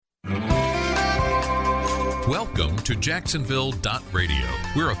Welcome to Jacksonville.radio.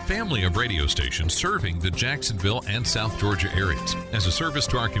 We're a family of radio stations serving the Jacksonville and South Georgia areas. As a service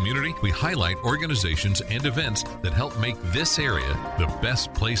to our community, we highlight organizations and events that help make this area the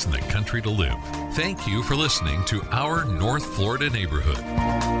best place in the country to live. Thank you for listening to Our North Florida Neighborhood.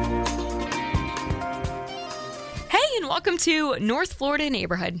 And welcome to North Florida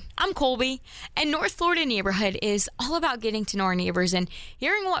Neighborhood. I'm Colby, and North Florida Neighborhood is all about getting to know our neighbors and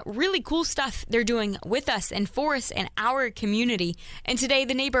hearing what really cool stuff they're doing with us and for us and our community. And today,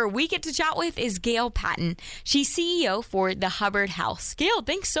 the neighbor we get to chat with is Gail Patton. She's CEO for the Hubbard House. Gail,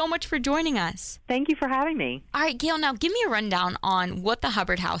 thanks so much for joining us. Thank you for having me. All right, Gail, now give me a rundown on what the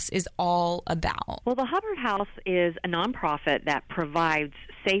Hubbard House is all about. Well, the Hubbard House is a nonprofit that provides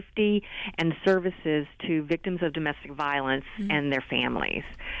safety and services to victims of domestic violence and their families.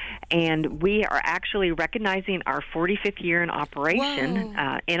 And we are actually recognizing our 45th year in operation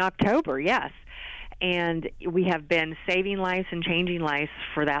in October, yes. And we have been saving lives and changing lives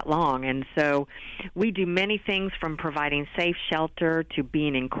for that long. And so we do many things, from providing safe shelter to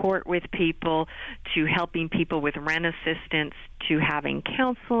being in court with people to helping people with rent assistance to having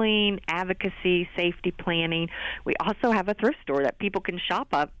counseling, advocacy, safety planning. We also have a thrift store that people can shop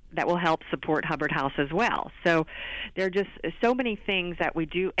up that will help support Hubbard House as well. So there are just so many things that we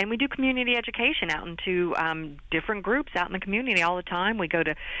do, and we do community education out into different groups out in the community all the time. We go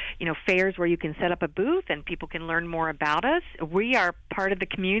to, fairs where you can set up a booth and people can learn more about us. We are part of the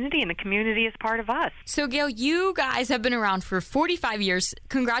community, and the community is part of us. So, Gail, you guys have been around for 45 years.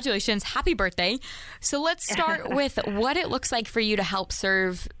 Congratulations. Happy birthday. So let's start with what it looks like for you to help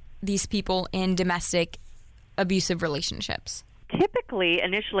serve these people in domestic abusive relationships. Typically,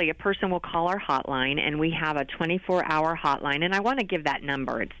 initially, a person will call our hotline, and we have a 24-hour hotline, and I want to give that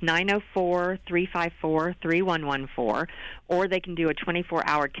number. It's 904-354-3114, or they can do a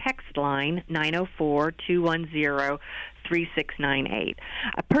 24-hour text line, 904-210-3698.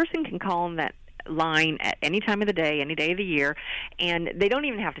 A person can call on that line at any time of the day, any day of the year, and they don't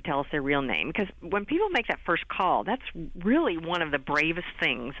even have to tell us their real name, because when people make that first call, that's really one of the bravest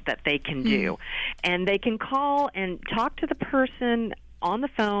things that they can do. And they can call and talk to the person on the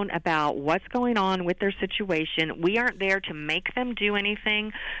phone about what's going on with their situation. We aren't there to make them do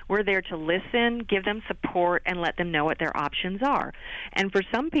anything. We're there to listen, give them support, and let them know what their options are. And for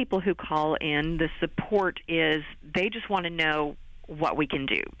some people who call in, the support is they just want to know what we can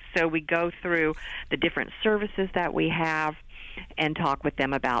do. So we go through the different services that we have and talk with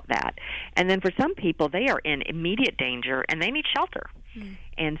them about that. And then for some people, they are in immediate danger and they need shelter.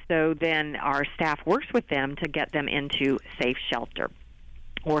 And so then our staff works with them to get them into safe shelter.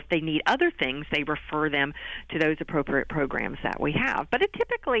 Or if they need other things, they refer them to those appropriate programs that we have. But it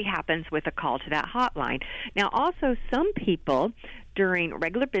typically happens with a call to that hotline. Now, also, some people during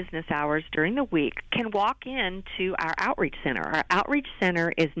regular business hours during the week can walk into our outreach center. Our outreach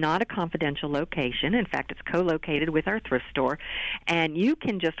center is not a confidential location. In fact, it's co-located with our thrift store. And you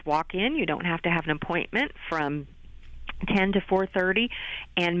can just walk in. You don't have to have an appointment from 10 to 4:30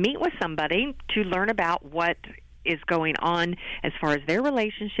 and meet with somebody to learn about what is going on as far as their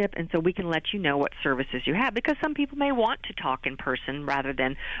relationship, and so we can let you know what services you have, because some people may want to talk in person rather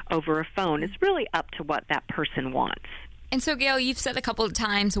than over a phone. It's really up to what that person wants. And so, Gail, you've said a couple of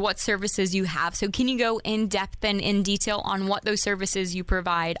times what services you have. So can you go in depth and in detail on what those services you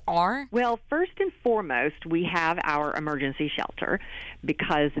provide are? Well, first and foremost, we have our emergency shelter,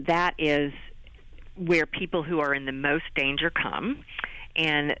 because that is where people who are in the most danger come.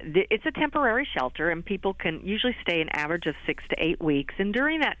 And it's a temporary shelter, and people can usually stay an average of 6 to 8 weeks. And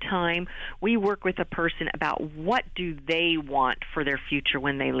during that time, we work with a person about what do they want for their future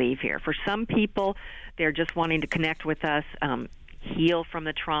when they leave here. For some people, they're just wanting to connect with us, heal from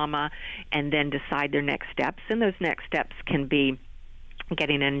the trauma, and then decide their next steps. And those next steps can be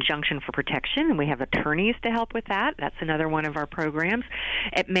getting an injunction for protection, and we have attorneys to help with that. That's another one of our programs.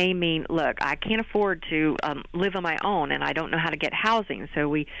 It may mean, look, I can't afford to live on my own, and I don't know how to get housing, so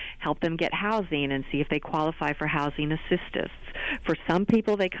we help them get housing and see if they qualify for housing assistance. For some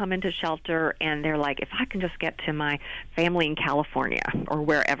people, they come into shelter, and they're like, if I can just get to my family in California or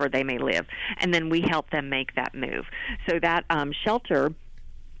wherever they may live, and then we help them make that move. So that shelter,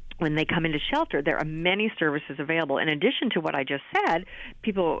 when they come into shelter, there are many services available. In addition to what I just said,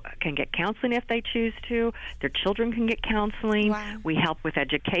 people can get counseling if they choose to. Their children can get counseling. Wow. We help with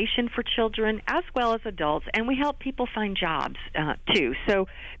education for children as well as adults, and we help people find jobs too. So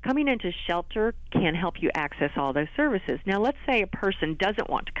coming into shelter can help you access all those services. Now, let's say a person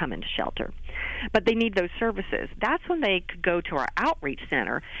doesn't want to come into shelter, but they need those services. That's when they could go to our outreach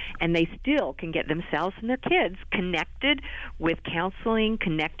center, and they still can get themselves and their kids connected with counseling,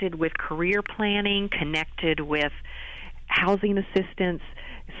 connected connected with career planning, connected with housing assistance,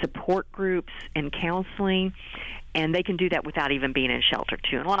 support groups, and counseling. And they can do that without even being in shelter,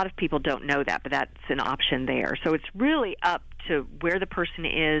 too. And a lot of people don't know that, but that's an option there. So it's really up to where the person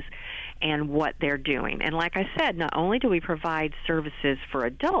is and what they're doing. And like I said, not only do we provide services for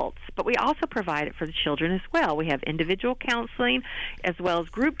adults, but we also provide it for the children as well. We have individual counseling as well as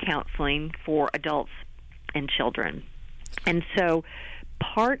group counseling for adults and children. And so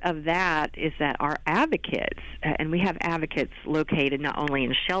part of that is that our advocates, and we have advocates located not only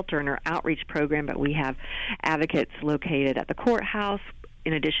in shelter in our outreach program, but we have advocates located at the courthouse.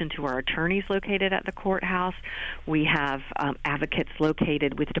 In addition to our attorneys located at the courthouse, we have advocates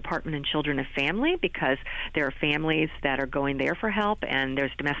located with the Department of Children and Family, because there are families that are going there for help, and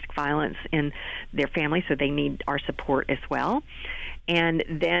there's domestic violence in their family, so they need our support as well. And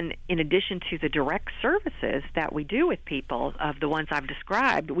then in addition to the direct services that we do with people, of the ones I've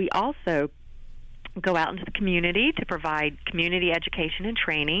described, we also go out into the community to provide community education and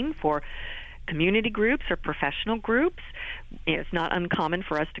training for community groups or professional groups. It's not uncommon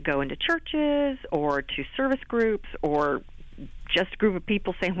for us to go into churches or to service groups or just a group of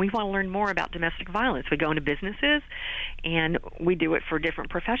people saying we want to learn more about domestic violence. We go into businesses, and we do it for different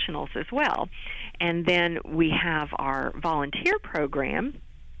professionals as well. And then we have our volunteer program,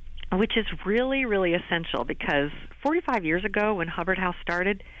 which is really, really essential, because 45 years ago when Hubbard House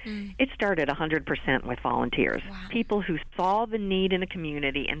started, it started 100% with volunteers. Wow. People who saw the need in the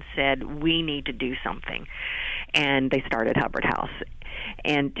community and said, we need to do something. And they started Hubbard House.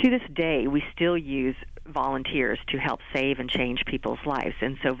 And to this day, we still use volunteers to help save and change people's lives.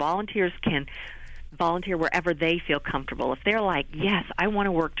 And so volunteers can volunteer wherever they feel comfortable. If they're like, yes, I want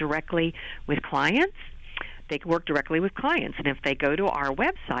to work directly with clients, they can work directly with clients. And if they go to our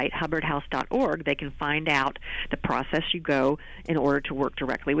website, hubbardhouse.org, they can find out the process you go in order to work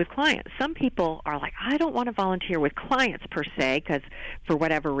directly with clients. Some people are like, I don't want to volunteer with clients per se, because for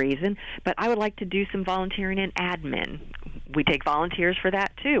whatever reason, but I would like to do some volunteering in admin. We take volunteers for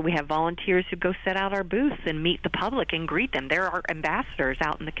that, too. We have volunteers who go set out our booths and meet the public and greet them. They're our ambassadors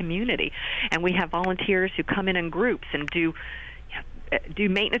out in the community. And we have volunteers who come in groups and do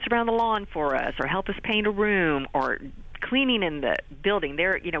maintenance around the lawn for us, or help us paint a room, or cleaning in the building.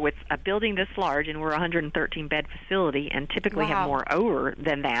 There, with a building this large, and we're a 113-bed facility, and typically have more over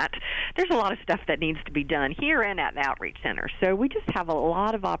than that, there's a lot of stuff that needs to be done here and at the Outreach Center. So we just have a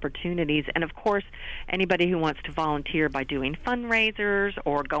lot of opportunities. And, of course, anybody who wants to volunteer by doing fundraisers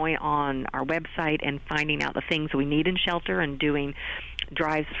or going on our website and finding out the things we need in shelter and doing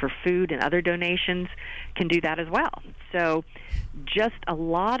drives for food and other donations can do that as well. So just a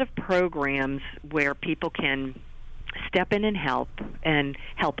lot of programs where people can step in and help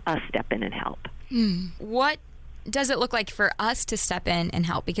us step in and help. What does it look like for us to step in and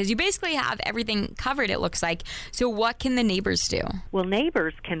help? Because you basically have everything covered, it looks like. So what can the neighbors do? Well,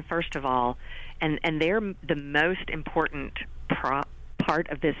 neighbors can, first of all, and they're the most important part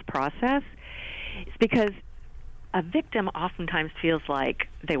of this process, is because a victim oftentimes feels like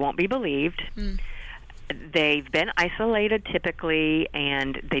they won't be believed. They've been isolated typically,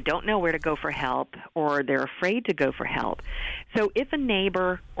 and they don't know where to go for help, or they're afraid to go for help. So if a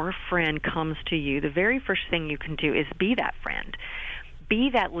neighbor or a friend comes to you, the very first thing you can do is be that friend. Be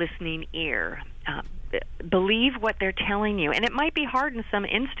that listening ear. Believe what they're telling you. And it might be hard in some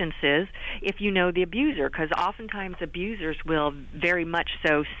instances if you know the abuser, because oftentimes abusers will very much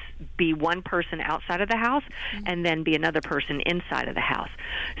so be one person outside of the house and then be another person inside of the house.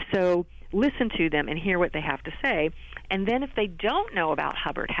 So listen to them and hear what they have to say. And then if they don't know about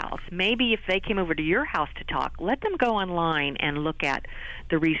Hubbard House, maybe if they came over to your house to talk, let them go online and look at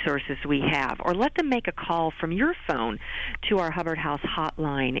the resources we have, or let them make a call from your phone to our Hubbard House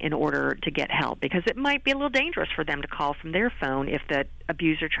hotline in order to get help, because it might be a little dangerous for them to call from their phone if the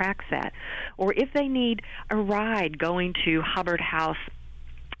abuser tracks that. Or if they need a ride going to Hubbard House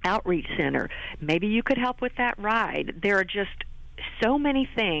Outreach Center, maybe you could help with that ride. There are just so many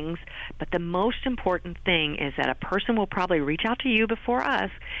things, but the most important thing is that a person will probably reach out to you before us,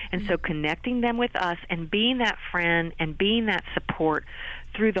 and so connecting them with us and being that friend and being that support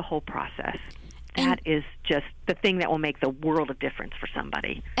through the whole process. That is just the thing that will make the world of difference for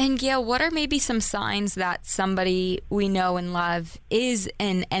somebody. And Gail, what are maybe some signs that somebody we know and love is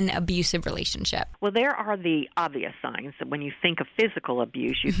in an abusive relationship? Well, there are the obvious signs. That when you think of physical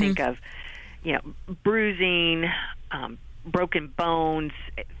abuse, you think of, bruising, broken bones,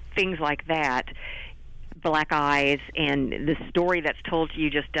 things like that. black eyes and the story that's told to you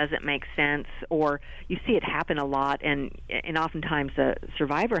just doesn't make sense, or you see it happen a lot, and oftentimes the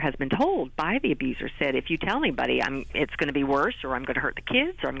survivor has been told by the abuser, said, if you tell anybody, it's going to be worse, or I'm going to hurt the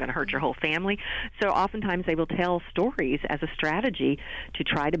kids, or I'm going to hurt your whole family. So oftentimes they will tell stories as a strategy to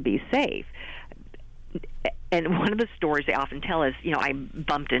try to be safe. And one of the stories they often tell is, I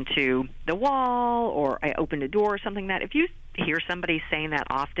bumped into the wall, or I opened a door, or something like that. If you hear somebody saying that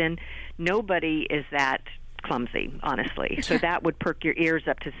often, nobody is that clumsy, honestly. So that would perk your ears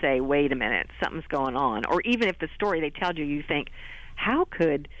up to say, wait a minute, something's going on. Or even if the story they tell you, you think, how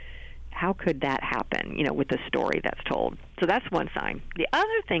could that happen, with the story that's told? So that's one sign. The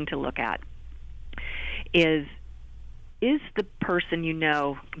other thing to look at is the person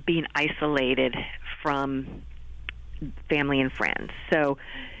being isolated from family and friends? So,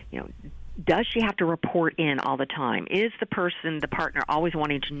 does she have to report in all the time? Is the partner, always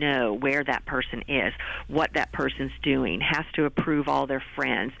wanting to know where that person is, what that person's doing, has to approve all their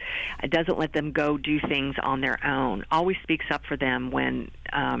friends, doesn't let them go do things on their own, always speaks up for them when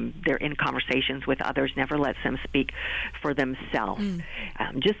they're in conversations with others, never lets them speak for themselves.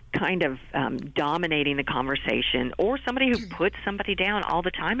 Just kind of dominating the conversation, or somebody who puts somebody down all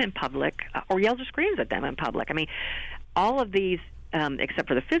the time in public, or yells or screams at them in public. I mean, all of these, except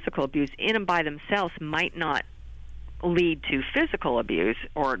for the physical abuse, in and by themselves might not lead to physical abuse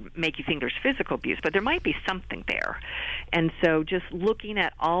or make you think there's physical abuse, but there might be something there. And so just looking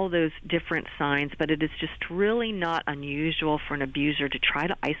at all those different signs, but it is just really not unusual for an abuser to try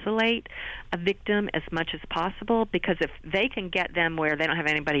to isolate a victim as much as possible, because if they can get them where they don't have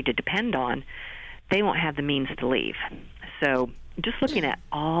anybody to depend on, they won't have the means to leave. So just looking at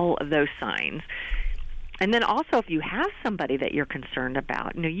all of those signs. And then also, if you have somebody that you're concerned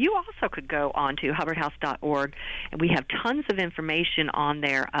about, you also could go on to hubbardhouse.org, and we have tons of information on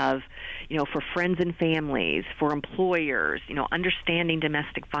there of, for friends and families, for employers, understanding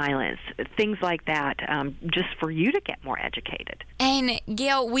domestic violence, things like that, just for you to get more educated. And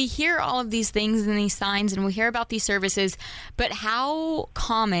Gail, we hear all of these things and these signs, and we hear about these services, but how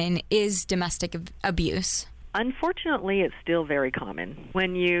common is domestic abuse? Unfortunately, it's still very common.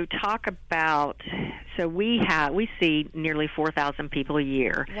 When you talk about, so we see nearly 4,000 people a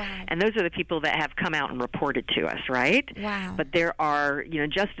year, wow. And those are the people that have come out and reported to us, right? Wow. But there are,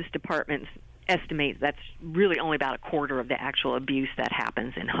 Justice Departments estimate that's really only about a quarter of the actual abuse that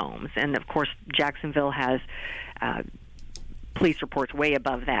happens in homes. And, of course, Jacksonville has police reports way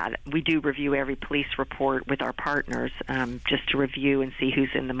above that. We do review every police report with our partners just to review and see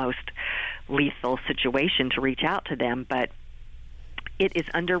who's in the most lethal situation to reach out to them. But it is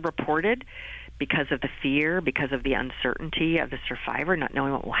underreported because of the fear, because of the uncertainty of the survivor, not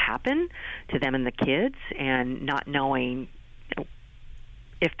knowing what will happen to them and the kids, and not knowing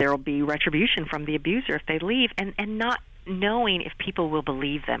if there will be retribution from the abuser if they leave, and not knowing if people will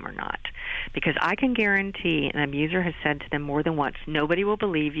believe them or not. Because I can guarantee, an abuser has said to them more than once, nobody will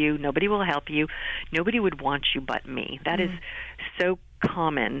believe you, nobody will help you, nobody would want you but me. That is so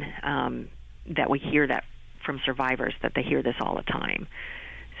common that we hear that from survivors, that they hear this all the time.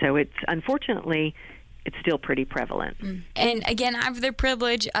 So it's, unfortunately, it's still pretty prevalent. And again, I have the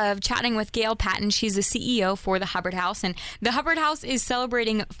privilege of chatting with Gail Patton. She's the CEO for the Hubbard House, and the Hubbard House is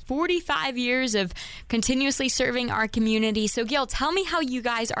celebrating 45 years of continuously serving our community. So Gail, tell me how you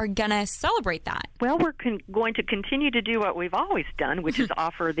guys are going to celebrate that. Well, we're going to continue to do what we've always done, which is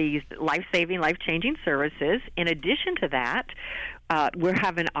offer these life-saving, life-changing services. In addition to that, we're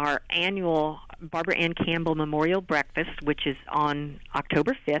having our annual Barbara Ann Campbell Memorial Breakfast, which is on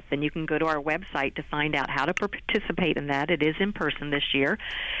October 5th, and you can go to our website to find out how to participate in that. It is in person this year.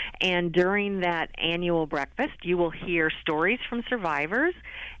 And during that annual breakfast, you will hear stories from survivors,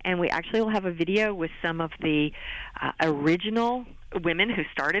 and we actually will have a video with some of the original women who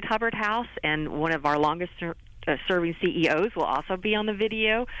started Hubbard House, and one of our longest serving CEOs will also be on the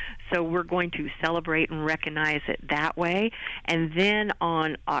video. So we're going to celebrate and recognize it that way. And then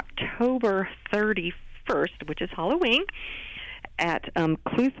on October 31st, which is Halloween, at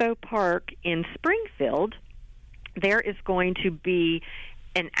Clutho Park in Springfield, there is going to be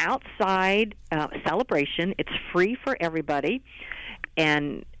an outside celebration. It's free for everybody.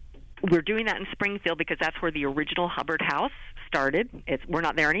 And we're doing that in Springfield because that's where the original Hubbard House started. We're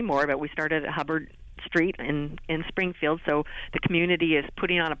not there anymore, but we started at Hubbard Street in Springfield, so the community is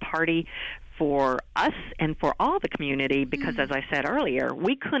putting on a party for us and for all the community because, as I said earlier,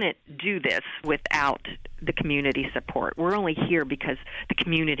 we couldn't do this without the community support. We're only here because the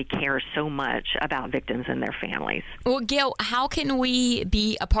community cares so much about victims and their families. Well, Gail, how can we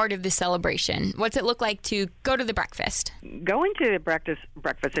be a part of the celebration? What's it look like to go to the breakfast? Going to the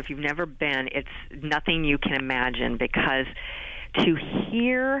breakfast, if you've never been, it's nothing you can imagine, because to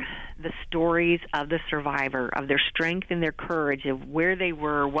hear the stories of the survivor, of their strength and their courage, of where they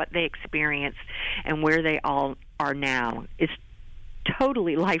were, what they experienced, and where they all are now, is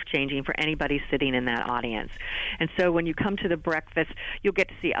totally life-changing for anybody sitting in that audience. And so when you come to the breakfast, you'll get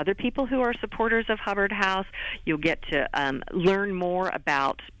to see other people who are supporters of Hubbard House. You'll get to learn more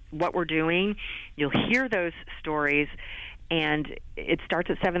about what we're doing. You'll hear those stories. And it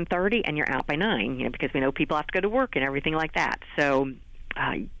starts at 7:30, and you're out by 9, because we know people have to go to work and everything like that. So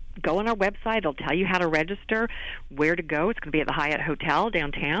go on our website. It'll tell you how to register, where to go. It's going to be at the Hyatt Hotel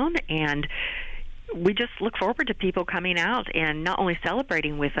downtown. And we just look forward to people coming out and not only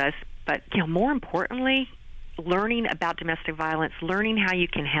celebrating with us, but more importantly, learning about domestic violence, learning how you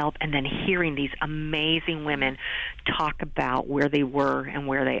can help, and then hearing these amazing women talk about where they were and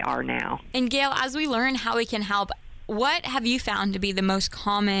where they are now. And Gail, as we learn how we can help, what have you found to be the most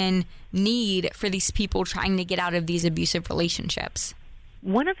common need for these people trying to get out of these abusive relationships?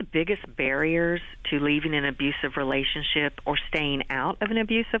 One of the biggest barriers to leaving an abusive relationship or staying out of an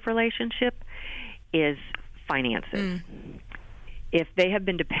abusive relationship is finances. If they have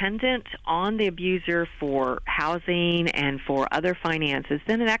been dependent on the abuser for housing and for other finances,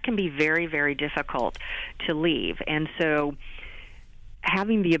 then that can be very, very difficult to leave. And so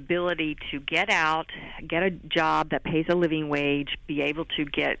having the ability to get out, get a job that pays a living wage, be able to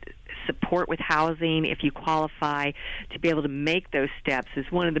get support with housing if you qualify, to be able to make those steps is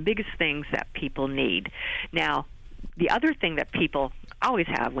one of the biggest things that people need. Now, the other thing that people always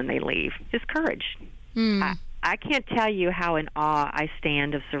have when they leave is courage. I can't tell you how in awe I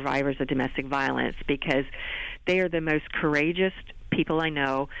stand of survivors of domestic violence, because they are the most courageous people I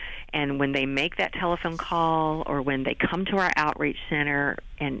know. And when they make that telephone call, or when they come to our outreach center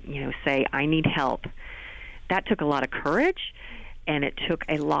and say, I need help, that took a lot of courage, and it took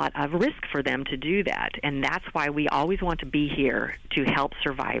a lot of risk for them to do that. And that's why we always want to be here to help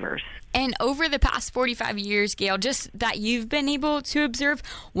survivors. And over the past 45 years, Gail, just that you've been able to observe,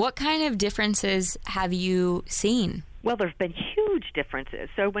 what kind of differences have you seen? Well, there's been huge differences.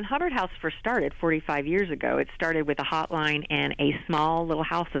 So when Hubbard House first started 45 years ago, it started with a hotline and a small little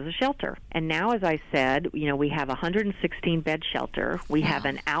house as a shelter. And now, as I said, we have a 116-bed shelter. We have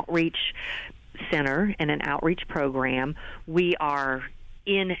an outreach center and an outreach program. We are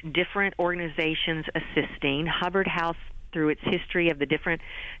in different organizations assisting. Hubbard House, through its history of the different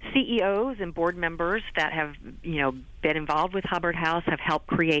CEOs and board members that have, been involved with Hubbard House, have helped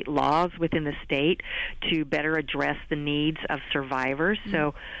create laws within the state to better address the needs of survivors.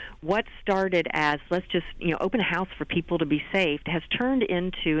 So what started as, let's just, open a house for people to be safe, has turned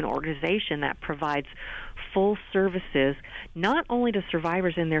into an organization that provides full services, not only to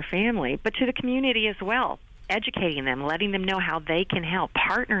survivors and their family, but to the community as well. Educating them, letting them know how they can help,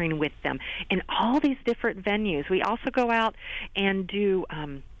 partnering with them in all these different venues. We also go out and do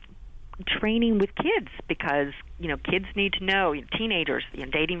training with kids, because kids need to know, teenagers,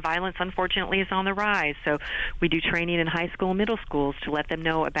 dating violence unfortunately is on the rise. So we do training in high school and middle schools to let them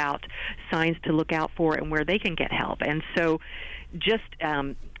know about signs to look out for and where they can get help. And so just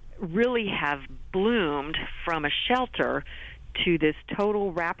really have bloomed from a shelter to this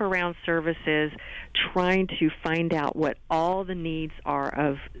total wraparound services, trying to find out what all the needs are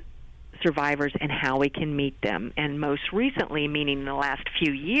of survivors and how we can meet them. And most recently, meaning in the last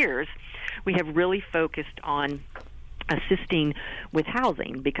few years, we have really focused on assisting with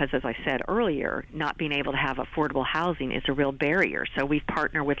housing, because, as I said earlier, not being able to have affordable housing is a real barrier. So we've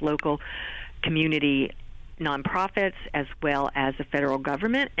partnered with local community nonprofits as well as the federal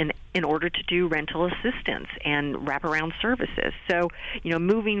government in order to do rental assistance and wraparound services. So,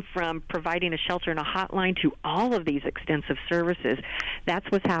 moving from providing a shelter and a hotline to all of these extensive services, that's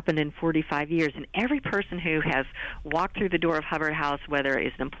what's happened in 45 years. And every person who has walked through the door of Hubbard House, whether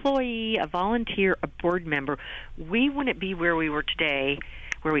it's an employee, a volunteer, a board member, we wouldn't be where we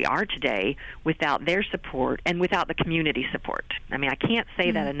are today without their support and without the community support. I mean, I can't say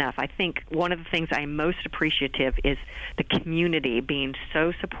that enough. I think one of the things I'm most appreciative is the community being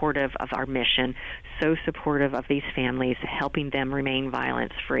so supportive of our mission, so supportive of these families, helping them remain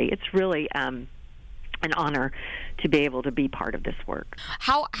violence-free. It's really an honor to be able to be part of this work.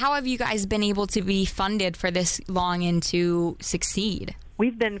 How have you guys been able to be funded for this long and to succeed?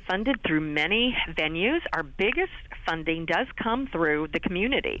 We've been funded through many venues. Our biggest funding does come through the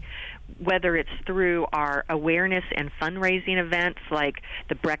community, whether it's through our awareness and fundraising events, like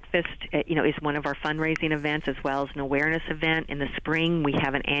the breakfast, is one of our fundraising events, as well as an awareness event. In the spring, we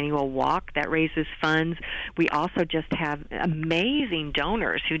have an annual walk that raises funds. We also just have amazing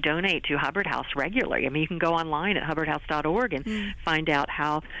donors who donate to Hubbard House regularly. I mean, you can go online at hubbardhouse.org and find out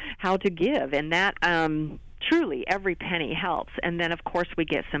how to give, and that truly every penny helps. And then, of course, we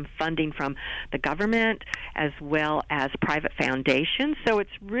get some funding from the government as well as private foundations. So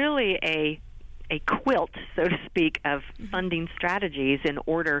it's really a quilt, so to speak, of funding strategies in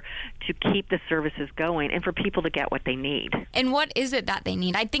order to keep the services going and for people to get what they need. And what is it that they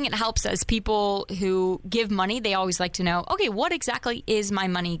need? I think it helps us. People who give money, they always like to know, okay, what exactly is my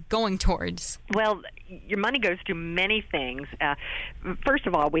money going towards? Well, your money goes to many things. First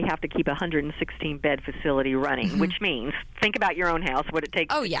of all, we have to keep a 116-bed facility running, which means think about your own house, what it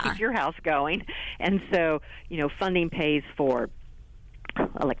takes to keep your house going. And so, funding pays for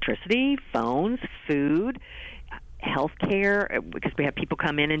electricity, phones, food, health care, because we have people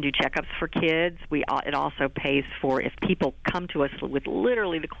come in and do checkups for kids. It also pays for, if people come to us with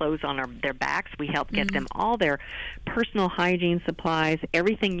literally the clothes on their backs, we help get them all their personal hygiene supplies,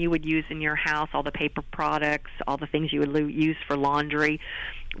 everything you would use in your house, all the paper products, all the things you would use for laundry,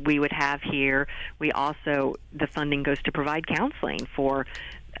 we would have here. We also, the funding goes to provide counseling for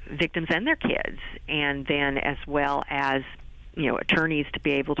victims and their kids, and then as well as attorneys to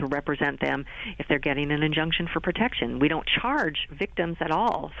be able to represent them if they're getting an injunction for protection. We don't charge victims at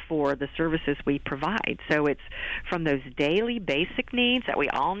all for the services we provide. So it's from those daily basic needs that we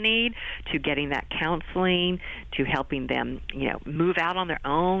all need to getting that counseling, to helping them, move out on their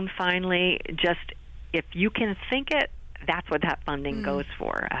own finally. Just if you can think it, that's what that funding goes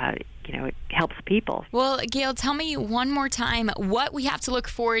for. It helps people. Well, Gail, tell me one more time what we have to look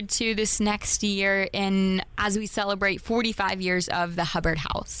forward to this next year as we celebrate 45 years of the Hubbard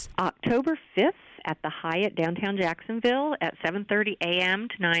House. October 5th at the Hyatt downtown Jacksonville at 7:30 a.m.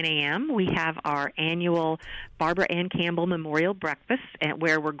 to 9 a.m. We have our annual Barbara Ann Campbell Memorial Breakfast,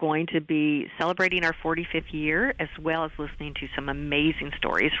 where we're going to be celebrating our 45th year, as well as listening to some amazing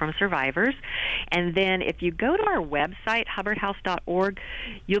stories from survivors. And then if you go to our website, hubbardhouse.org,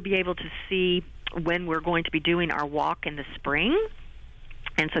 you'll be able to see when we're going to be doing our walk in the spring.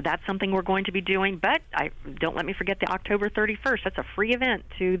 And so that's something we're going to be doing. But don't let me forget the October 31st. That's a free event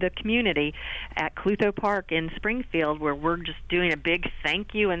to the community at Clutho Park in Springfield, where we're just doing a big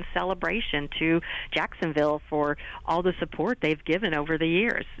thank you and celebration to Jacksonville for all the support they've given over the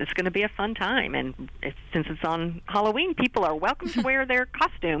years. It's going to be a fun time. And since it's on Halloween, people are welcome to wear their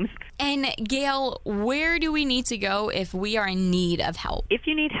costumes. And, Gail, where do we need to go if we are in need of help? If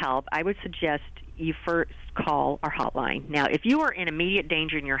you need help, I would suggest you first call our hotline. Now, if you are in immediate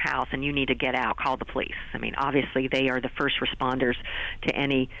danger in your house and you need to get out, call the police. I mean, obviously, they are the first responders to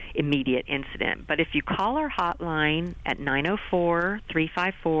any immediate incident. But if you call our hotline at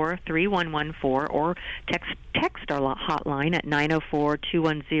 904-354-3114 or text our hotline at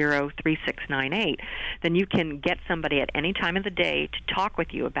 904-210-3698, then you can get somebody at any time of the day to talk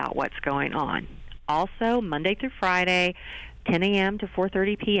with you about what's going on. Also, Monday through Friday, 10 a.m. to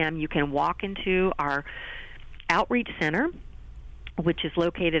 4:30 p.m., you can walk into our Outreach Center, which is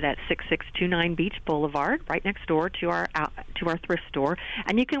located at 6629 Beach Boulevard, right next door to our thrift store,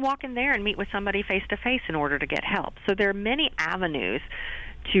 and you can walk in there and meet with somebody face-to-face in order to get help. So there are many avenues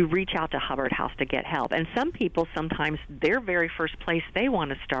to reach out to Hubbard House to get help. And some people, sometimes their very first place they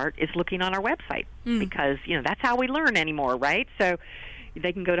want to start is looking on our website because, that's how we learn anymore, right? So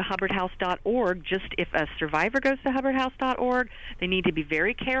they can go to hubbardhouse.org. Just if a survivor goes to hubbardhouse.org, they need to be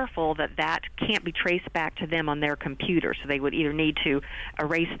very careful that can't be traced back to them on their computer. So they would either need to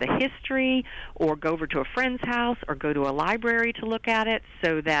erase the history or go over to a friend's house or go to a library to look at it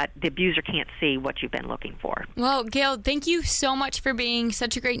so that the abuser can't see what you've been looking for. Well, Gail, thank you so much for being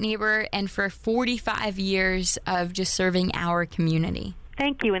such a great neighbor and for 45 years of just serving our community.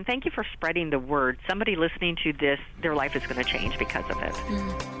 Thank you, and thank you for spreading the word. Somebody listening to this, their life is going to change because of it.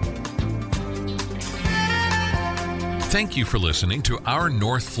 Thank you for listening to Our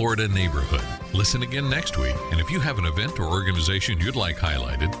North Florida Neighborhood. Listen again next week, and if you have an event or organization you'd like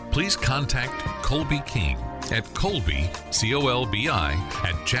highlighted, please contact Colby King at Colby, C-O-L-B-I,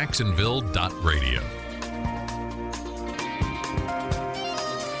 at jacksonville.radio.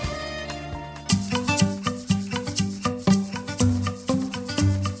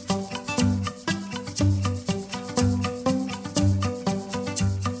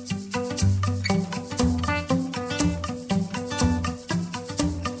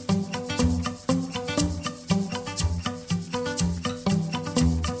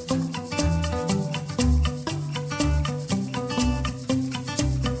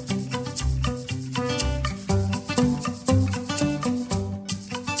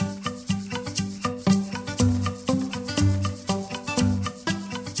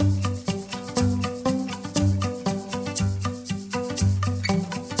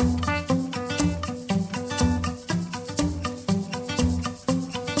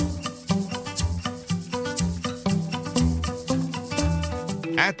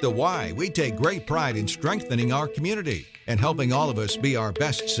 At The Y, we take great pride in strengthening our community and helping all of us be our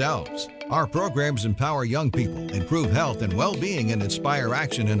best selves. Our programs empower young people, improve health and well-being, and inspire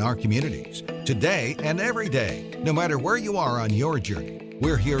action in our communities. Today and every day, no matter where you are on your journey,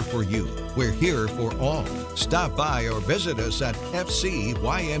 we're here for you. We're here for all. Stop by or visit us at fcymca.org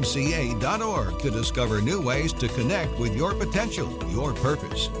to discover new ways to connect with your potential, your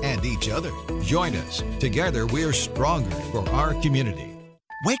purpose, and each other. Join us. Together, we're stronger for our community.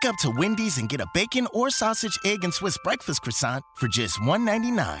 Wake up to Wendy's and get a bacon or sausage, egg, and Swiss breakfast croissant for just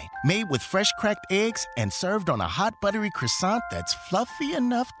 $1.99. Made with fresh cracked eggs and served on a hot buttery croissant that's fluffy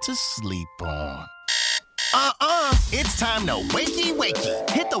enough to sleep on. It's time to wakey wakey.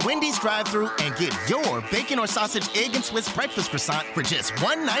 Hit the Wendy's drive-thru and get your bacon or sausage, egg, and Swiss breakfast croissant for just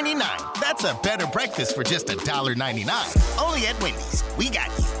 $1.99. That's a better breakfast for just $1.99. Only at Wendy's. We got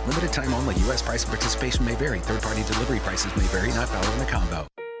you. Limited time only. U.S. price and participation may vary. Third-party delivery prices may vary. Not valid in the combo.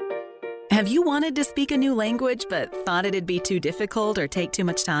 Have you wanted to speak a new language but thought it'd be too difficult or take too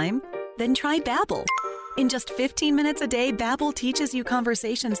much time? Then try Babbel. In just 15 minutes a day, Babbel teaches you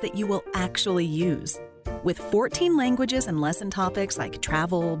conversations that you will actually use. With 14 languages and lesson topics like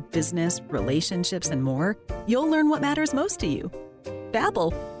travel, business, relationships, and more, you'll learn what matters most to you.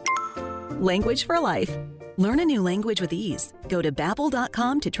 Babbel. Language for life. Learn a new language with ease. Go to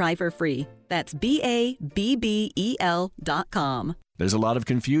Babbel.com to try for free. That's BABBEL.com. There's a lot of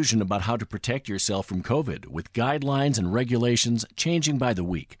confusion about how to protect yourself from COVID, with guidelines and regulations changing by the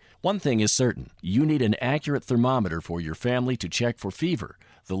week. One thing is certain, you need an accurate thermometer for your family to check for fever,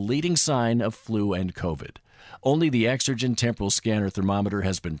 the leading sign of flu and COVID. Only the Exergen Temporal Scanner Thermometer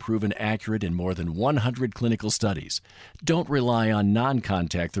has been proven accurate in more than 100 clinical studies. Don't rely on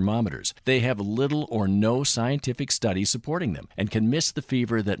non-contact thermometers. They have little or no scientific study supporting them and can miss the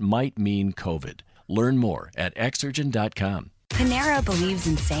fever that might mean COVID. Learn more at Exergen.com. Panera believes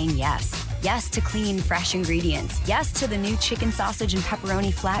in saying yes. Yes to clean, fresh ingredients. Yes to the new chicken sausage and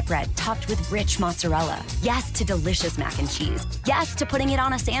pepperoni flatbread topped with rich mozzarella. Yes to delicious mac and cheese. Yes to putting it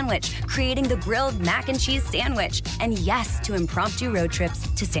on a sandwich, creating the grilled mac and cheese sandwich. And yes to impromptu road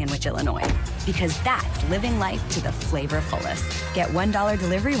trips to Sandwich, Illinois. Because that's living life to the flavor fullest. Get $1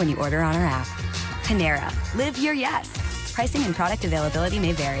 delivery when you order on our app. Panera. Live your yes. Pricing and product availability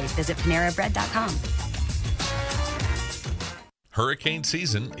may vary. Visit PaneraBread.com. Hurricane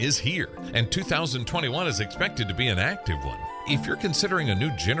season is here, and 2021 is expected to be an active one. If you're considering a new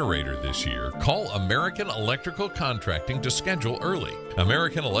generator this year, call American Electrical Contracting to schedule early.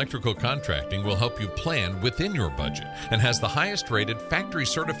 American Electrical Contracting will help you plan within your budget and has the highest rated factory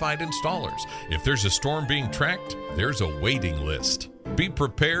certified installers. If there's a storm being tracked, there's a waiting list. Be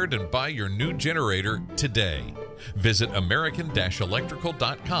prepared and buy your new generator today. Visit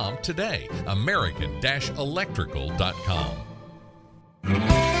American-Electrical.com today. American-Electrical.com.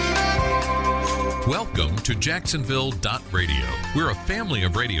 Welcome to Jacksonville.radio. We're a family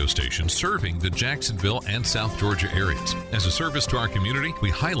of radio stations serving the Jacksonville and South Georgia areas. As a service to our community,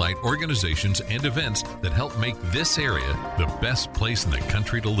 we highlight organizations and events that help make this area the best place in the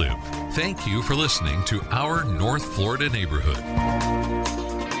country to live. Thank you for listening to our North Florida neighborhood.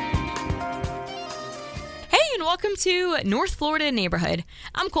 Welcome to North Florida Neighborhood.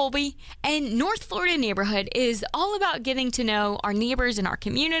 I'm Colby, and North Florida Neighborhood is all about getting to know our neighbors in our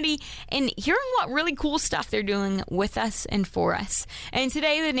community and hearing what really cool stuff they're doing with us and for us. And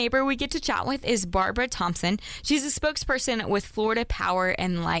today, the neighbor we get to chat with is Barbara Thompson. She's a spokesperson with Florida Power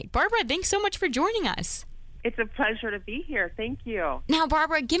and Light. Barbara, thanks so much for joining us. It's a pleasure to be here. Thank you. Now,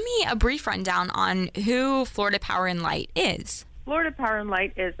 Barbara, give me a brief rundown on who Florida Power and Light is. Florida Power and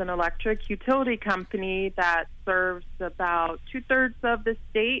Light is an electric utility company that serves about 2/3 of the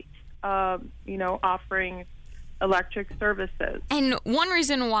state, offering electric services. And one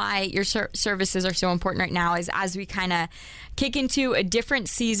reason why your services are so important right now is as we kind of kick into a different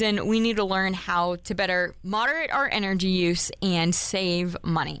season, we need to learn how to better moderate our energy use and save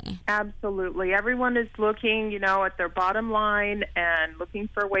money. Absolutely. Everyone is looking, at their bottom line and looking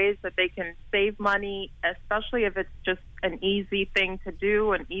for ways that they can save money, especially if it's just an easy thing to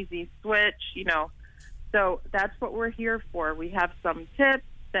do, an easy switch, So that's what we're here for. We have some tips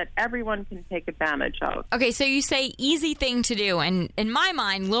that everyone can take advantage of. Okay, so you say easy thing to do, and in my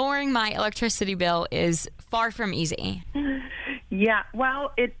mind, lowering my electricity bill is far from easy. Yeah,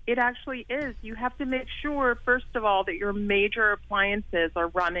 well, it actually is. You have to make sure, first of all, that your major appliances are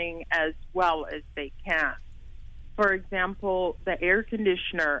running as well as they can. For example, the air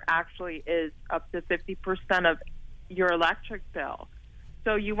conditioner actually is up to 50% of your electric bill.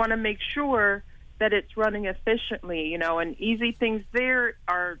 So you want to make sure that it's running efficiently, and easy things there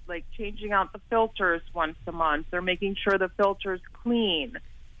are like changing out the filters once a month. They're making sure the filter's clean.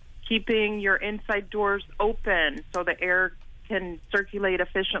 keeping your inside doors open so the air can circulate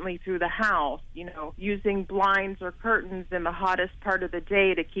efficiently through the house, using blinds or curtains in the hottest part of the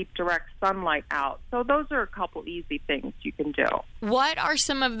day to keep direct sunlight out. So those are a couple easy things you can do. What are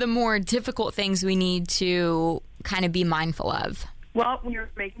some of the more difficult things we need to kind of be mindful of? Well, when you're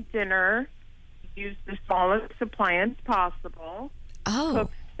making dinner, use the smallest appliance possible. Oh.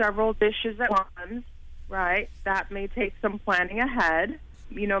 Cook several dishes at once, right? That may take some planning ahead.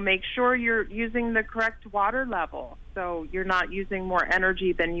 Make sure you're using the correct water level so you're not using more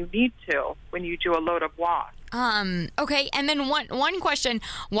energy than you need to when you do a load of wash. Okay, and then one question,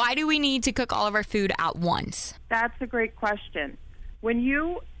 why do we need to cook all of our food at once? That's a great question.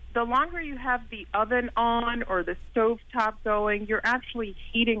 The longer you have the oven on or the stovetop going, you're actually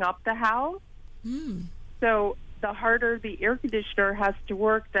heating up the house. So the harder the air conditioner has to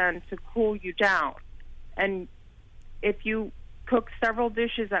work then to cool you down. And if you cook several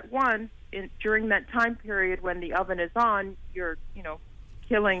dishes at once during that time period when the oven is on, you're,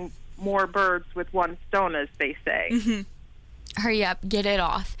 killing more birds with one stone, as they say. Mm-hmm. Hurry up, get it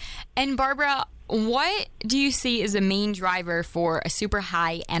off. And Barbara, what do you see as a main driver for a super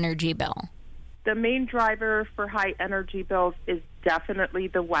high energy bill? The main driver for high energy bills is definitely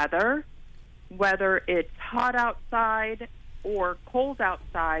the weather. Whether it's hot outside or cold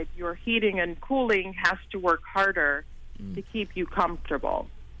outside, your heating and cooling has to work harder to keep you comfortable.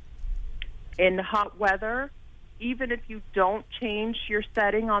 In hot weather, even if you don't change your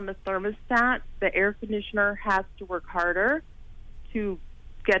setting on the thermostat, the air conditioner has to work harder to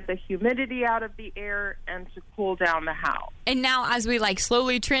get the humidity out of the air and to cool down the house. And now as we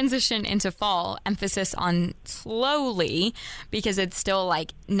slowly transition into fall, emphasis on slowly because it's still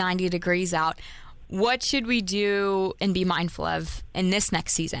 90 degrees out, what should we do and be mindful of in this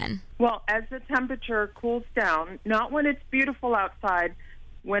next season? Well, as the temperature cools down, not when it's beautiful outside.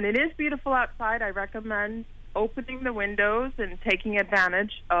 When it is beautiful outside, I recommend opening the windows and taking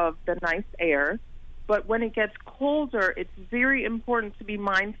advantage of the nice air. But when it gets colder, it's very important to be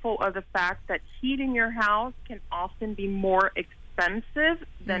mindful of the fact that heating your house can often be more expensive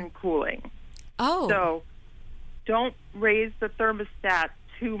than cooling. Oh. So don't raise the thermostat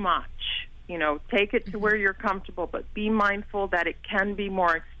too much. Take it to where you're comfortable, but be mindful that it can be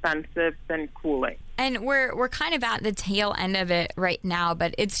more expensive than cooling. And we're kind of at the tail end of it right now,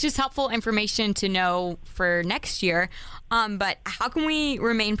 but it's just helpful information to know for next year. But how can we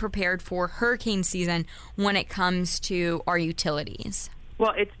remain prepared for hurricane season when it comes to our utilities?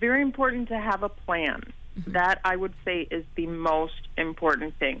 Well, it's very important to have a plan. Mm-hmm. That, I would say, is the most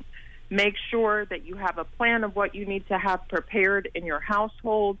important thing. Make sure that you have a plan of what you need to have prepared in your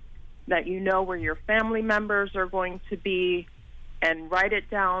household, that you know where your family members are going to be, and write it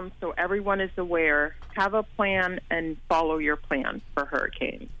down so everyone is aware. Have a plan and follow your plan for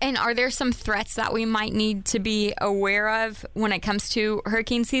hurricanes. And are there some threats that we might need to be aware of when it comes to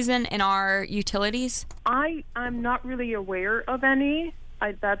hurricane season in our utilities? I'm not really aware of any.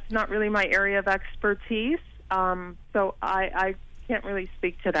 That's not really my area of expertise, so I can't really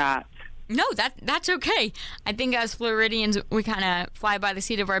speak to that. No, that's okay. I think as Floridians, we kind of fly by the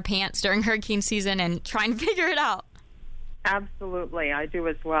seat of our pants during hurricane season and try and figure it out. Absolutely, I do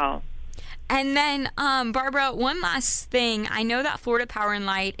as well. And then, Barbara, one last thing. I know that Florida Power and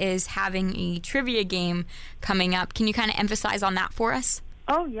Light is having a trivia game coming up. Can you kind of emphasize on that for us?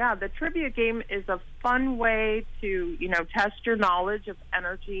 Oh, yeah. The trivia game is a fun way to, test your knowledge of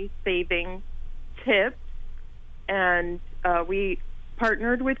energy-saving tips. And we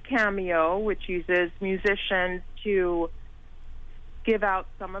partnered with Cameo, which uses musicians to give out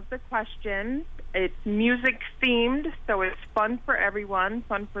some of the questions. It's music-themed, so it's fun for everyone,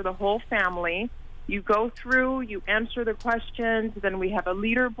 fun for the whole family. You go through, you answer the questions, then we have a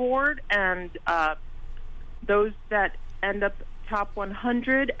leaderboard, and those that end up top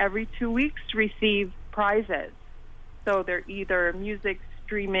 100 every 2 weeks receive prizes. So they're either music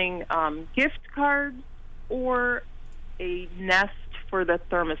streaming gift cards or a Nest for the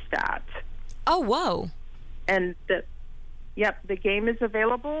thermostat. Oh, whoa. And the game is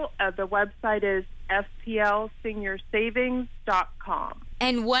available. The website is fplseniorsavings.com.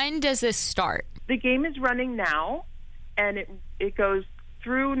 And when does this start? The game is running now, and it goes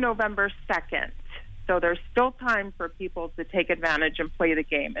through November 2nd. So there's still time for people to take advantage and play the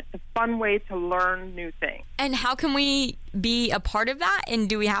game. It's a fun way to learn new things. And how can we be a part of that? And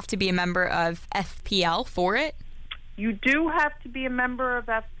do we have to be a member of FPL for it? You do have to be a member of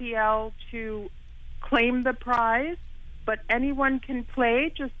FPL to claim the prize, but anyone can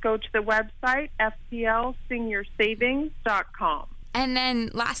play. Just go to the website, fplseniorsavings.com. And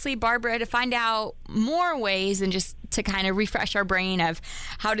then lastly, Barbara, to find out more ways and just to kind of refresh our brain of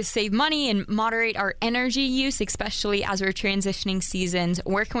how to save money and moderate our energy use, especially as we're transitioning seasons,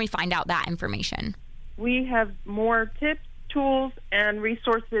 where can we find out that information? We have more tips, tools, and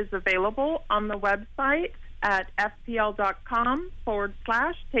resources available on the website at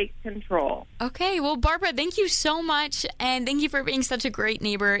fpl.com/take control. Okay, well, Barbara, thank you so much, and thank you for being such a great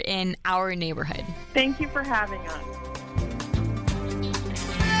neighbor in our neighborhood. Thank you for having us.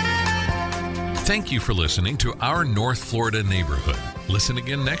 Thank you for listening to Our North Florida Neighborhood. Listen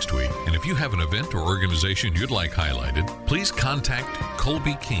again next week, and if you have an event or organization you'd like highlighted, please contact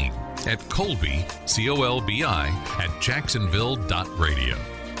Colby King at Colby, C-O-L-B-I, at jacksonville.radio.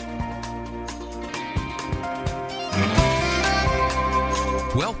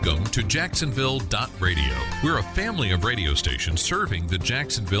 Welcome to Jacksonville.radio. We're a family of radio stations serving the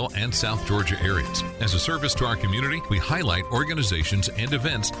Jacksonville and South Georgia areas. As a service to our community, we highlight organizations and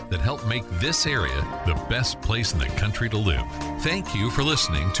events that help make this area the best place in the country to live. Thank you for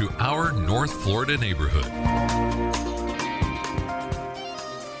listening to Our North Florida Neighborhood.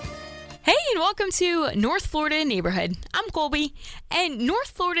 Hey, and welcome to North Florida Neighborhood. I'm Colby, and North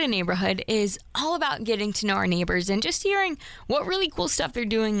Florida Neighborhood is all about getting to know our neighbors and just hearing what really cool stuff they're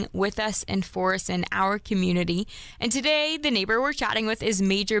doing with us and for us in our community. And today, the neighbor we're chatting with is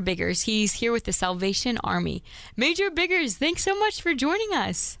Major Biggers. He's here with the Salvation Army. Major Biggers, thanks so much for joining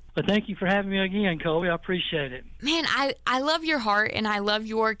us. Well, thank you for having me again, Colby. I appreciate it. Man, I love your heart, and I love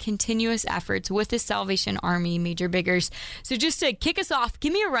your continuous efforts with the Salvation Army, Major Biggers. So just to kick us off,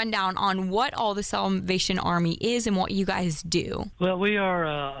 give me a rundown on what all the Salvation Army is and what you guys do. Well, we are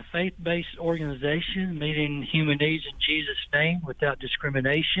a faith-based organization meeting human needs in Jesus' name without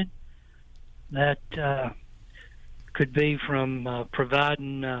discrimination. That could be from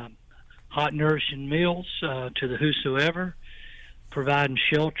providing hot, nourishing meals to the whosoever, providing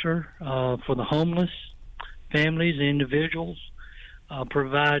shelter for the homeless, families, individuals,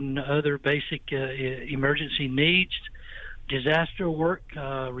 providing other basic emergency needs, disaster work,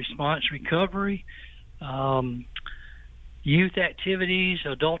 response recovery, youth activities,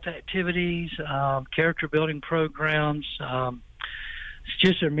 adult activities, character building programs. It's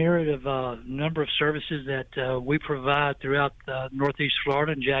just a myriad of number of services that we provide throughout Northeast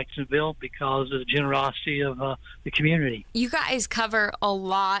Florida and Jacksonville because of the generosity of the community. You guys cover a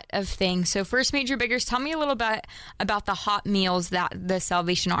lot of things. So first, Major Biggers, tell me a little bit about the hot meals that the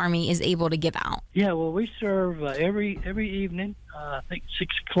Salvation Army is able to give out. Yeah, well, we serve every evening, I think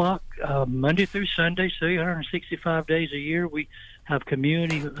 6 o'clock, Monday through Sunday, 365 days a year. We have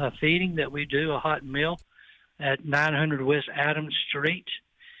community feeding that we do, a hot meal, at 900 West Adams Street.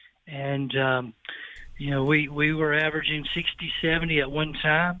 And, we were averaging 60, 70 at one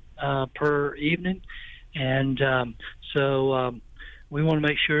time per evening. And so we want to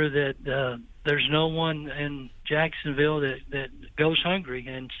make sure that there's no one in Jacksonville that goes hungry.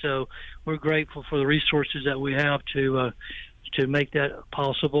 And so we're grateful for the resources that we have to make that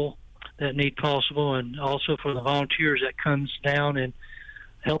possible, that need possible, and also for the volunteers that comes down and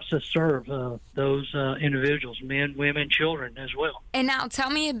helps us serve those individuals, men, women, children as well. And now tell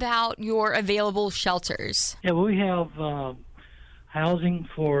me about your available shelters. Yeah, well, we have housing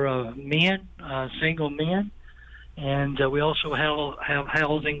for men, single men, and we also have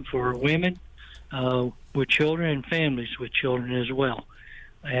housing for women with children and families with children as well.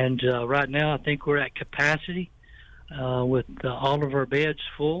 And right now I think we're at capacity with all of our beds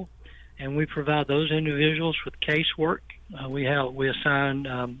full, and we provide those individuals with casework. We assign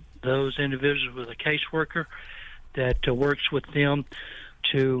those individuals with a caseworker that works with them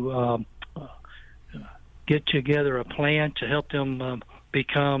to get together a plan to help them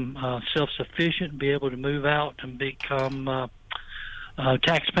become self-sufficient, be able to move out and become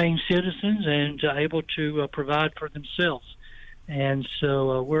tax-paying citizens and able to provide for themselves. And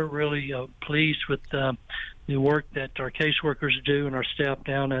so we're really pleased with the work that our caseworkers do and our staff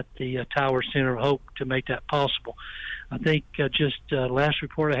down at the Tower Center of Hope to make that possible. I think just last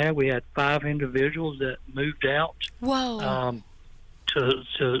report I had, we had 5 individuals that moved out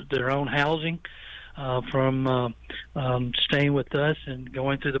to their own housing from staying with us and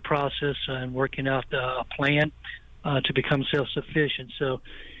going through the process and working out a plan to become self-sufficient. So,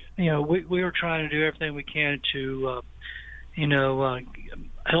 we are trying to do everything we can to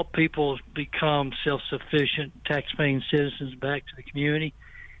help people become self-sufficient, tax-paying citizens back to the community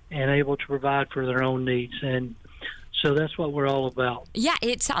and able to provide for their own needs. And so that's what we're all about. Yeah,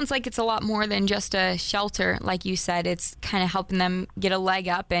 it sounds like it's a lot more than just a shelter. Like you said, it's kind of helping them get a leg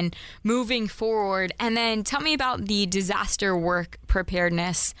up and moving forward. And then tell me about the disaster work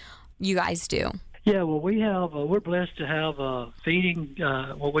preparedness you guys do. Yeah, well, we're blessed to have a feeding,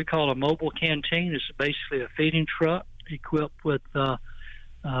 what we call a mobile canteen. It's basically a feeding truck equipped with the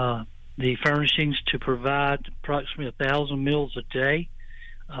furnishings to provide approximately 1,000 meals a day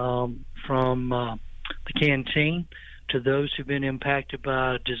from the canteen to those who've been impacted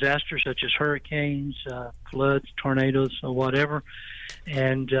by disasters such as hurricanes, floods, tornadoes, or whatever.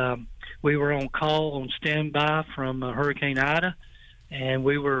 And we were on call, on standby from Hurricane Ida, and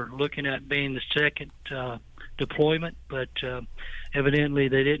we were looking at being the second deployment, but evidently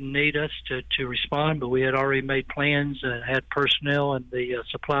they didn't need us to respond, but we had already made plans, had personnel and the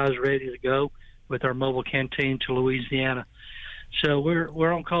supplies ready to go with our mobile canteen to Louisiana. So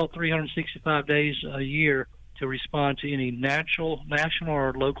we're on call 365 days a year to respond to any national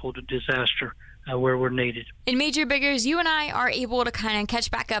or local disaster where we're needed. In Major Biggers, you and I are able to kind of catch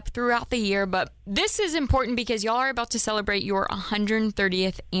back up throughout the year, but this is important because y'all are about to celebrate your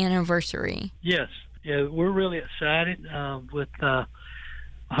 130th anniversary. Yes. Yeah, we're really excited with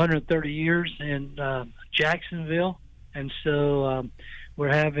 130 years in Jacksonville, and so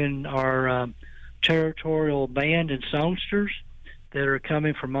we're having our territorial band and songsters that are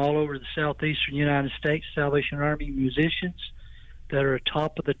coming from all over the southeastern United States, Salvation Army musicians that are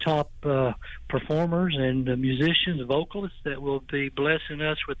top of the top performers and musicians, vocalists that will be blessing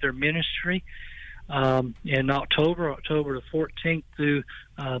us with their ministry in October the 14th through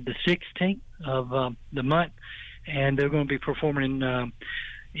the 16th of the month. And they're going to be performing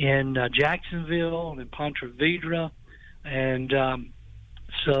in Jacksonville and in Ponte Vedra. And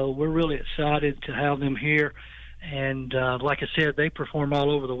so we're really excited to have them here. And like I said, they perform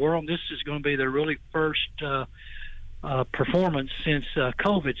all over the world. This is going to be their really first performance since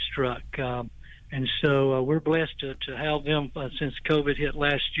COVID struck. And so we're blessed to have them since COVID hit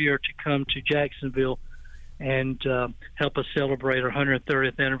last year to come to Jacksonville and help us celebrate our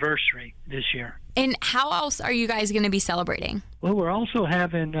 130th anniversary this year. And how else are you guys going to be celebrating? Well, we're also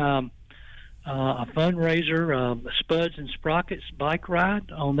having a fundraiser, Spuds and Sprockets bike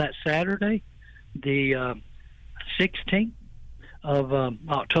ride on that Saturday, the 16th of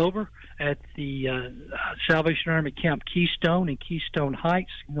October at the Salvation Army Camp Keystone in Keystone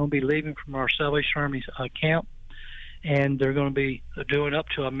Heights. We're going to be leaving from our Salvation Army camp, and they're going to be doing up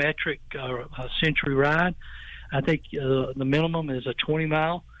to a metric century ride. I think the minimum is a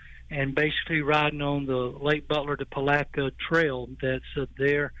 20-mile, and basically riding on the Lake Butler to Palatka Trail that's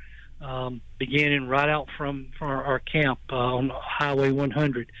there, beginning right out from our camp on Highway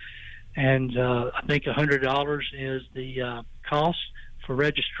 100. And I think $100 is the cost for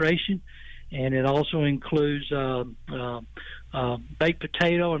registration, and it also includes baked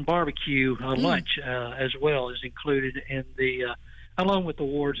potato and barbecue lunch as well is included in the along with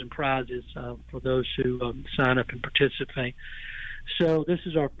awards and prizes for those who sign up and participate. So this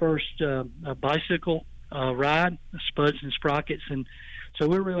is our first bicycle ride, Spuds and Sprockets, and so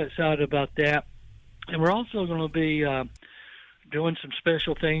we're really excited about that. And we're also going to be doing some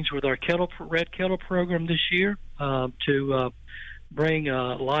special things with our Red Kettle program this year to bring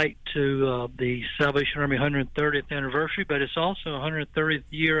light to the Salvation Army 130th anniversary, but it's also 130th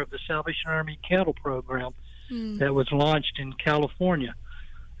year of the Salvation Army Kettle program that was launched in California,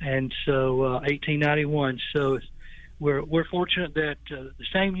 and so 1891. So we're fortunate that the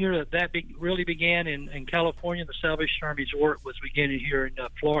same year that really began in California, the Salvation Army's work was beginning here in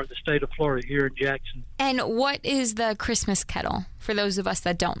Florida, the state of Florida, here in Jackson. And what is the Christmas kettle, for those of us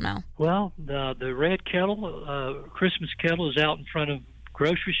that don't know? Well, the Red Kettle, Christmas kettle, is out in front of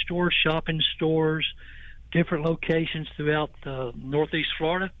grocery stores, shopping stores, different locations throughout Northeast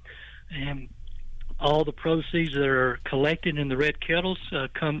Florida. And all the proceeds that are collected in the Red Kettles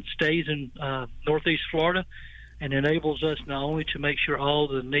stays in Northeast Florida, and enables us not only to make sure all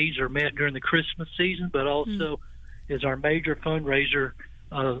the needs are met during the Christmas season, but also is our major fundraiser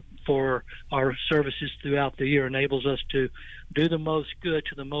for our services throughout the year, enables us to do the most good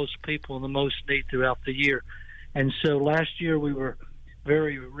to the most people in the most need throughout the year. And so last year we were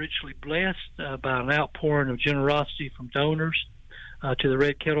very richly blessed by an outpouring of generosity from donors to the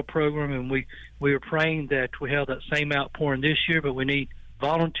Red Kettle program, and we were praying that we have that same outpouring this year, but we need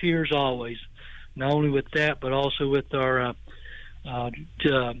volunteers always. Not only with that, but also with our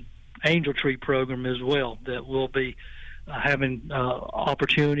Angel Tree program as well, that will be having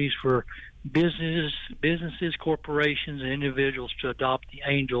opportunities for businesses, corporations, and individuals to adopt the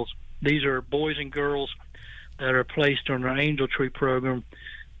angels. These are boys and girls that are placed on our Angel Tree program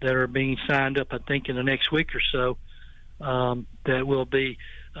that are being signed up, I think, in the next week or so, that will be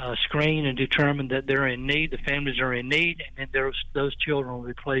screened and determine that they're in need, the families are in need, and then those children will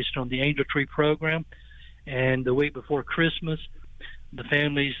be placed on the Angel Tree program. And the week before Christmas, the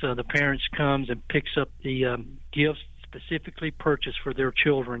families, the parents comes and picks up the gifts specifically purchased for their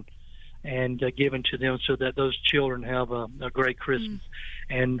children and given to them so that those children have a great Christmas.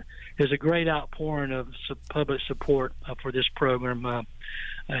 And there's a great outpouring of public support for this program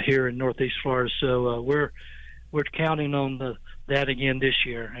here in Northeast Florida. So we're counting on that again this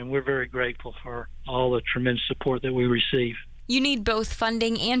year, and we're very grateful for all the tremendous support that we receive. You need both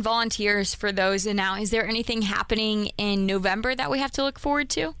funding and volunteers for those. And now, is there anything happening in November that we have to look forward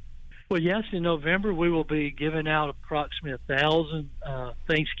to? Well, yes, in November we will be giving out approximately 1,000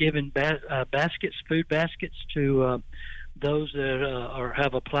 Thanksgiving food baskets to those that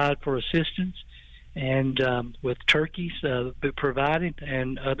have applied for assistance, and with turkeys be provided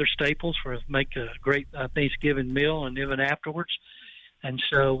and other staples for make a great Thanksgiving meal and even afterwards. And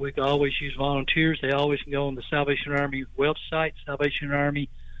so we can always use volunteers. They always can go on the Salvation Army website, Salvation Army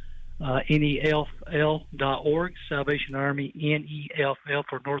NEFL.org, Salvation Army NEFL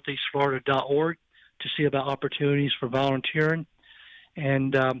for NortheastFlorida.org to see about opportunities for volunteering.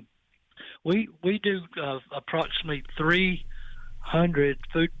 And we do approximately 300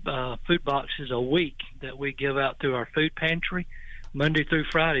 food boxes a week that we give out through our food pantry, Monday through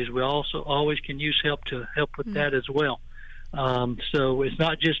Fridays. We also always can use help with that as well. So it's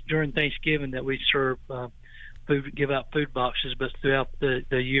not just during Thanksgiving that we serve give out food boxes, but throughout the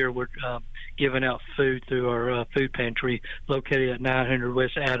year we're giving out food through our food pantry located at 900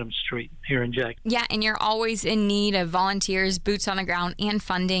 West Adams Street here in Jackson. Yeah, and you're always in need of volunteers, boots on the ground, and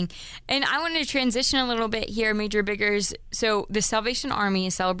funding. And I want to transition a little bit here, Major Biggers. So the Salvation Army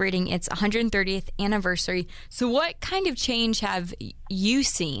is celebrating its 130th anniversary. So what kind of change have you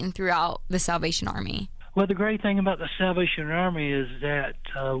seen throughout the Salvation Army? Well, the great thing about the Salvation Army is that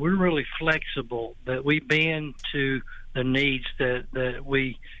we're really flexible, that we bend to the needs that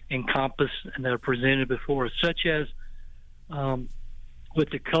we encompass and that are presented before us, such as with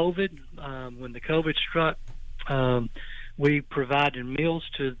the COVID, when the COVID struck, we provided meals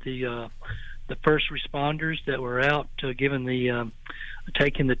to the first responders that were out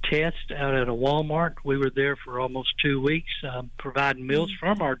taking the test out at a Walmart. We were there for almost 2 weeks, providing meals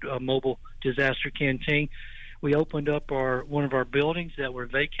from our mobile disaster canteen. We opened up one of our buildings that were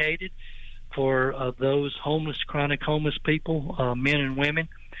vacated for those chronic homeless people, men and women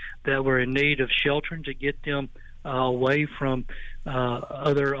that were in need of sheltering, to get them away from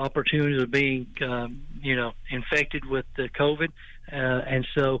other opportunities of being, infected with the COVID. And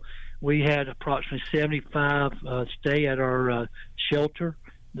so we had approximately 75 stay at our shelter,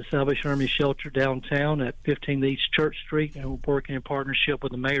 the Salvation Army shelter downtown at 15 East Church Street, and we're working in partnership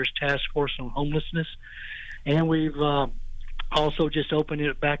with the Mayor's Task Force on Homelessness. And we've also just opened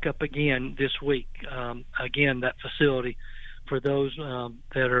it back up again this week. Again, that facility for those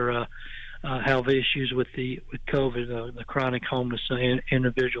that are have issues with COVID, the chronic homeless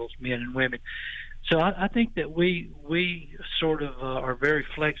individuals, men and women. So I think that we sort of are very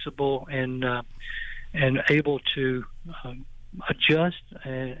flexible and able to adjust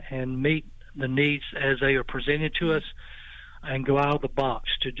and meet the needs as they are presented to us, and go out of the box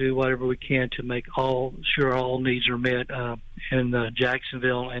to do whatever we can to make sure all needs are met in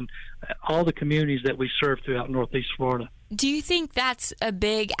Jacksonville and all the communities that we serve throughout Northeast Florida. Do you think that's a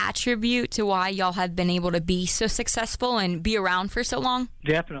big attribute to why y'all have been able to be so successful and be around for so long?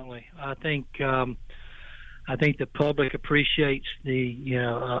 Definitely. I think the public appreciates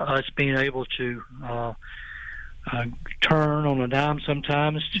us being able to turn on a dime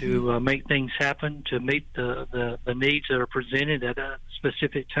sometimes to make things happen, to meet the needs that are presented at a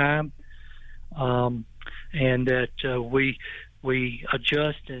specific time, and that we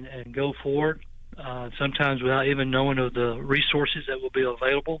adjust and go forward, sometimes without even knowing of the resources that will be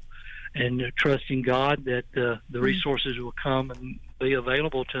available, and trusting God that the resources will come and be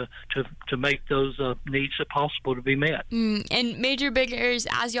available to make those needs possible to be met. And Major Biggers,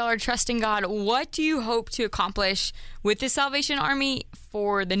 as y'all are trusting God, what do you hope to accomplish with the Salvation Army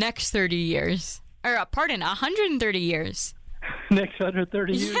for the next 30 years? Or, 130 years. Next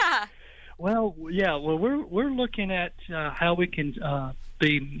 130 years? Yeah. Well, we're looking at how we can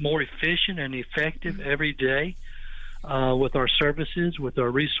be more efficient and effective every day with our services, with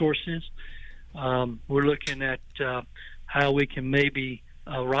our resources. We're looking at how we can maybe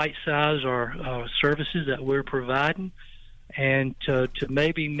right-size our services that we're providing, and to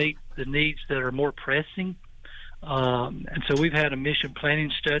maybe meet the needs that are more pressing. And so we've had a mission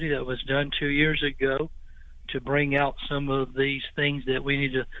planning study that was done 2 years ago to bring out some of these things that we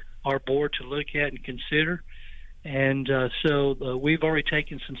need our board to look at and consider. And so we've already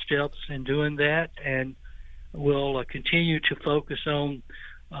taken some steps in doing that, and we'll continue to focus on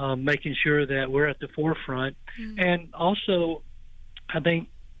making sure that we're at the forefront. And also I think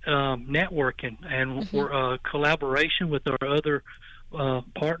networking and collaboration with our other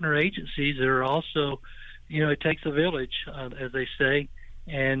partner agencies that are also, it takes a village, as they say,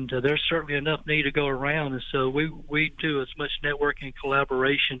 and there's certainly enough need to go around. And so we do as much networking and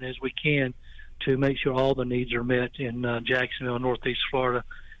collaboration as we can to make sure all the needs are met in Jacksonville, Northeast Florida,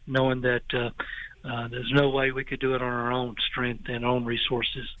 knowing that there's no way we could do it on our own strength and own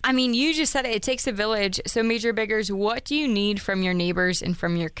resources. I mean, you just said it takes a village. So, Major Biggers, what do you need from your neighbors and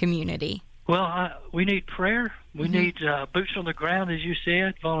from your community? Well, we need prayer. We need boots on the ground, as you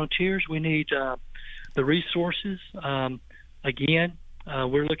said, volunteers. We need the resources. Again,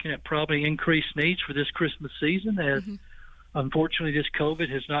 we're looking at probably increased needs for this Christmas season, as unfortunately this COVID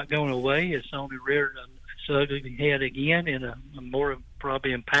has not gone away. It's only reared its ugly head again in a more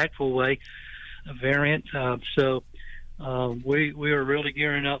probably impactful way. A variant. So we are really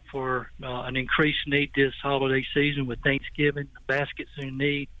gearing up for an increased need this holiday season with Thanksgiving, baskets in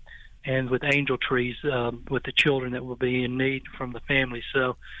need, and with angel trees with the children that will be in need from the family.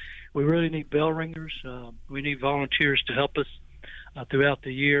 So we really need bell ringers. We need volunteers to help us throughout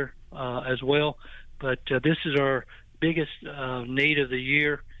the year as well. But this is our biggest need of the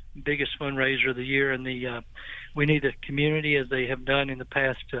year, biggest fundraiser of the year, and we need the community, as they have done in the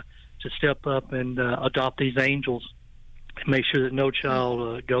past, to step up and adopt these angels and make sure that no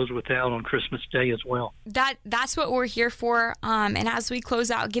child goes without on Christmas Day as well. That's what we're here for. And as we close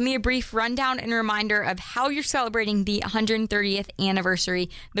out, give me a brief rundown and reminder of how you're celebrating the 130th anniversary,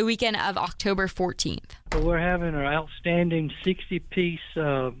 the weekend of October 14th. Well, we're having our outstanding 60-piece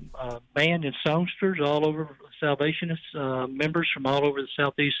band and songsters all over, Salvationist members from all over the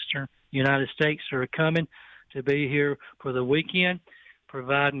southeastern United States are coming to be here for the weekend,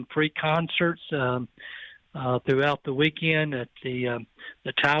 providing free concerts throughout the weekend at the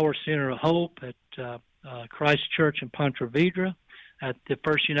Tower Center of Hope, at Christ Church in Ponte Vedra, at the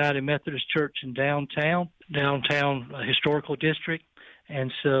First United Methodist Church in downtown historical district.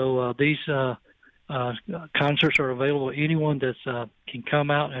 And so these concerts are available to anyone that can come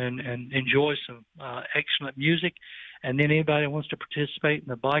out and enjoy some excellent music. And then anybody that wants to participate in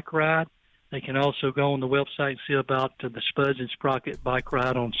the bike ride, they can also go on the website and see about the Spuds and Sprocket bike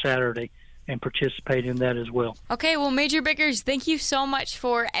ride on Saturday and participate in that as well. Okay, well, Major Biggers, thank you so much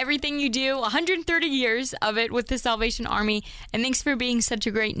for everything you do, 130 years of it with the Salvation Army, and thanks for being such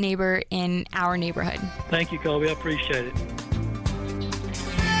a great neighbor in our neighborhood. Thank you, Colby. I appreciate it.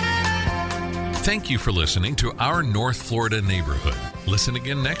 Thank you for listening to Our North Florida Neighborhood. Listen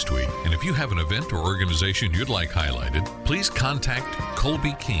again next week, and if you have an event or organization you'd like highlighted, please contact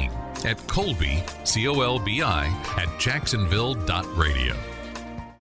Colby King at Colby, COLBI, @jacksonville.radio.